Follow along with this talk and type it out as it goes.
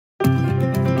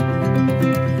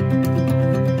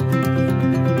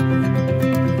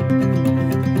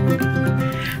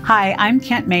Hi, I'm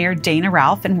Kent Mayor Dana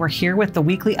Ralph, and we're here with the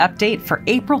weekly update for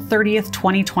April 30th,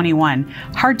 2021.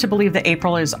 Hard to believe that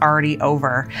April is already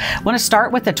over. I want to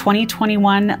start with the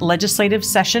 2021 legislative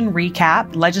session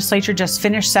recap. Legislature just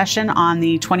finished session on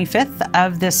the 25th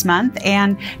of this month,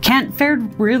 and Kent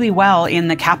fared really well in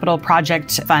the capital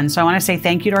project fund. So I want to say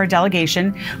thank you to our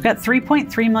delegation. We've got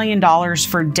 $3.3 million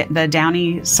for the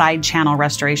Downey Side Channel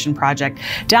Restoration Project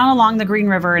down along the Green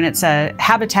River, and it's a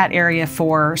habitat area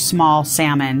for small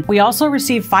salmon. We also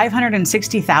received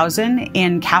 $560,000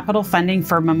 in capital funding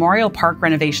for Memorial Park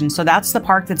renovation. So that's the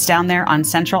park that's down there on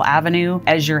Central Avenue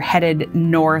as you're headed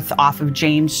north off of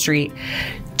James Street.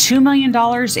 $2 million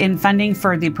in funding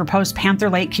for the proposed Panther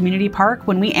Lake Community Park.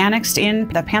 When we annexed in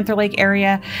the Panther Lake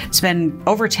area, it's been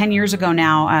over 10 years ago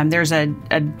now, there's a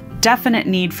definite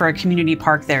need for a community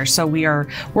park there. So we are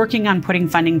working on putting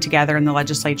funding together, and the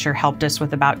legislature helped us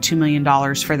with about $2 million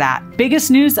for that.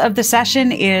 Biggest news of the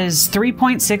session is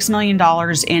 $3.6 million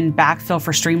in backfill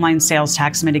for streamlined sales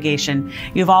tax mitigation.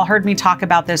 You've all heard me talk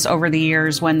about this over the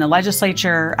years when the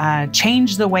legislature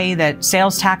changed the way that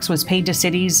sales tax was paid to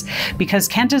cities, because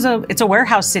Kent is it's a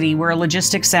warehouse city. We're a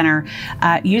logistics center.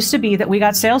 It used to be that we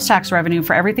got sales tax revenue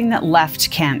for everything that left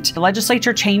Kent. The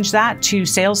legislature changed that to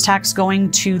sales tax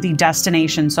going to the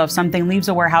destination. So if something leaves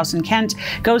a warehouse in Kent,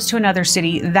 goes to another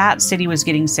city, that city was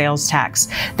getting sales tax.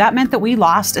 That meant that we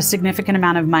lost a significant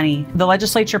amount of money. The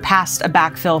legislature passed a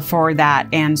backfill for that,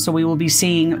 and so we will be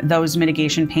seeing those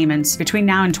mitigation payments between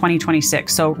now and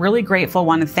 2026. So really grateful.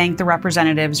 Want to thank the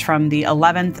representatives from the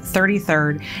 11th,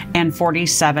 33rd, and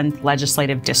 47th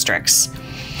legislative districts.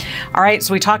 All right,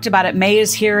 so we talked about it. May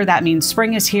is here. That means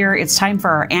spring is here. It's time for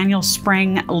our annual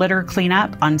spring litter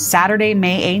cleanup on Saturday,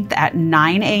 May 8th at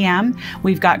 9 a.m.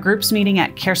 We've got groups meeting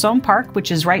at Kersome Park,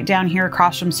 which is right down here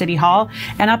across from City Hall,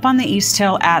 and up on the East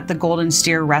Hill at the Golden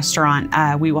Steer Restaurant.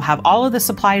 We will have all of the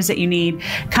supplies that you need.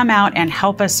 Come out and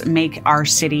help us make our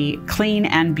city clean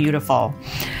and beautiful.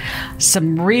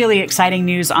 Some really exciting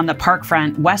news on the park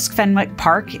front. West Fenwick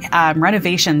Park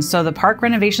renovations. So the park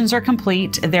renovations are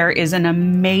complete. There is an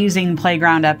amazing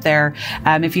playground up there.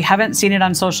 If you haven't seen it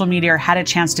on social media or had a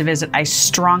chance to visit, I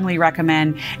strongly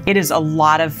recommend. It is a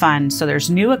lot of fun. So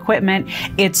there's new equipment.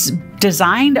 It's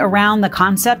designed around the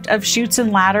concept of chutes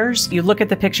and ladders. You look at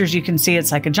the pictures, you can see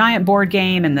it's like a giant board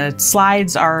game, and the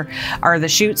slides are the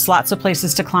chutes, lots of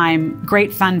places to climb.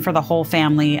 Great fun for the whole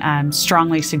family.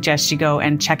 Strongly suggest you go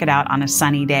and check it out on a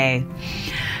sunny day.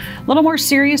 A little more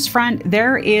serious front,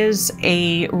 there is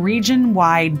a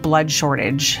region-wide blood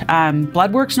shortage.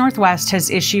 BloodWorks Northwest has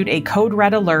issued a code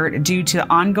red alert due to the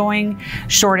ongoing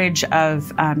shortage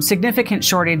of, significant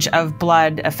shortage of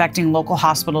blood affecting local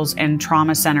hospitals and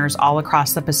trauma centers all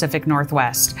across the Pacific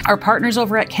Northwest. Our partners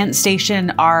over at Kent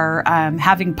Station are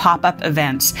having pop-up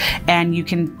events, and you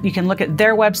can look at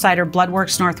their website or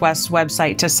BloodWorks Northwest's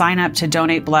website to sign up to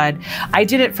donate blood. I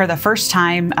did it for the first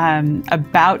time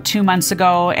about 2 months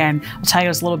ago, and I'll tell you, I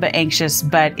was a little bit anxious,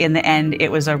 but in the end, it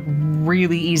was a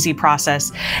really easy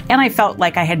process. And I felt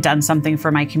like I had done something for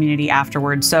my community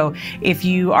afterwards. So if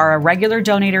you are a regular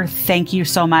donator, thank you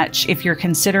so much. If you're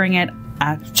considering it,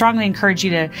 strongly encourage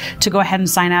you to go ahead and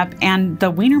sign up. And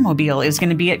the Wienermobile is going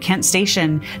to be at Kent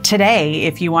Station today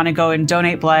if you want to go and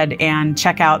donate blood and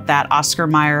check out that Oscar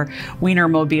Mayer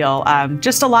Wienermobile.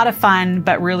 Just a lot of fun,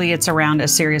 but really it's around a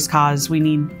serious cause. We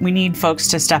need folks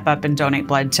to step up and donate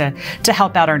blood to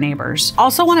help out our neighbors.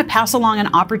 Also want to pass along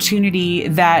an opportunity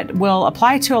that will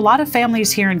apply to a lot of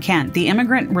families here in Kent, the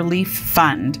Immigrant Relief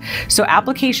Fund. So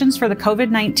applications for the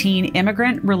COVID-19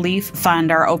 Immigrant Relief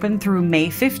Fund are open through May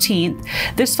 15th.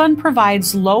 This fund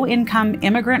provides low-income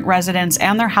immigrant residents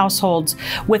and their households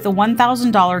with a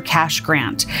 $1,000 cash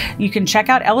grant. You can check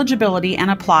out eligibility and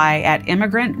apply at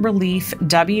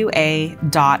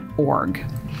immigrantReliefWA.org.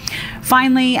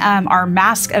 Finally, our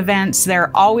mask events,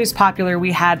 they're always popular.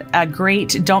 We had a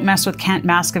great Don't Mess with Kent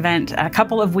mask event a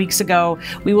couple of weeks ago.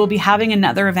 We will be having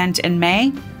another event in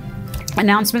May.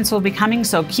 Announcements will be coming,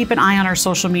 so keep an eye on our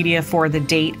social media for the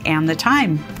date and the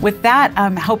time. With that,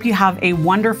 hope you have a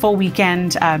wonderful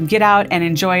weekend. Get out and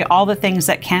enjoy all the things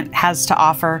that Kent has to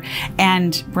offer.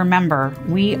 And remember,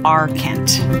 we are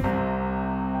Kent.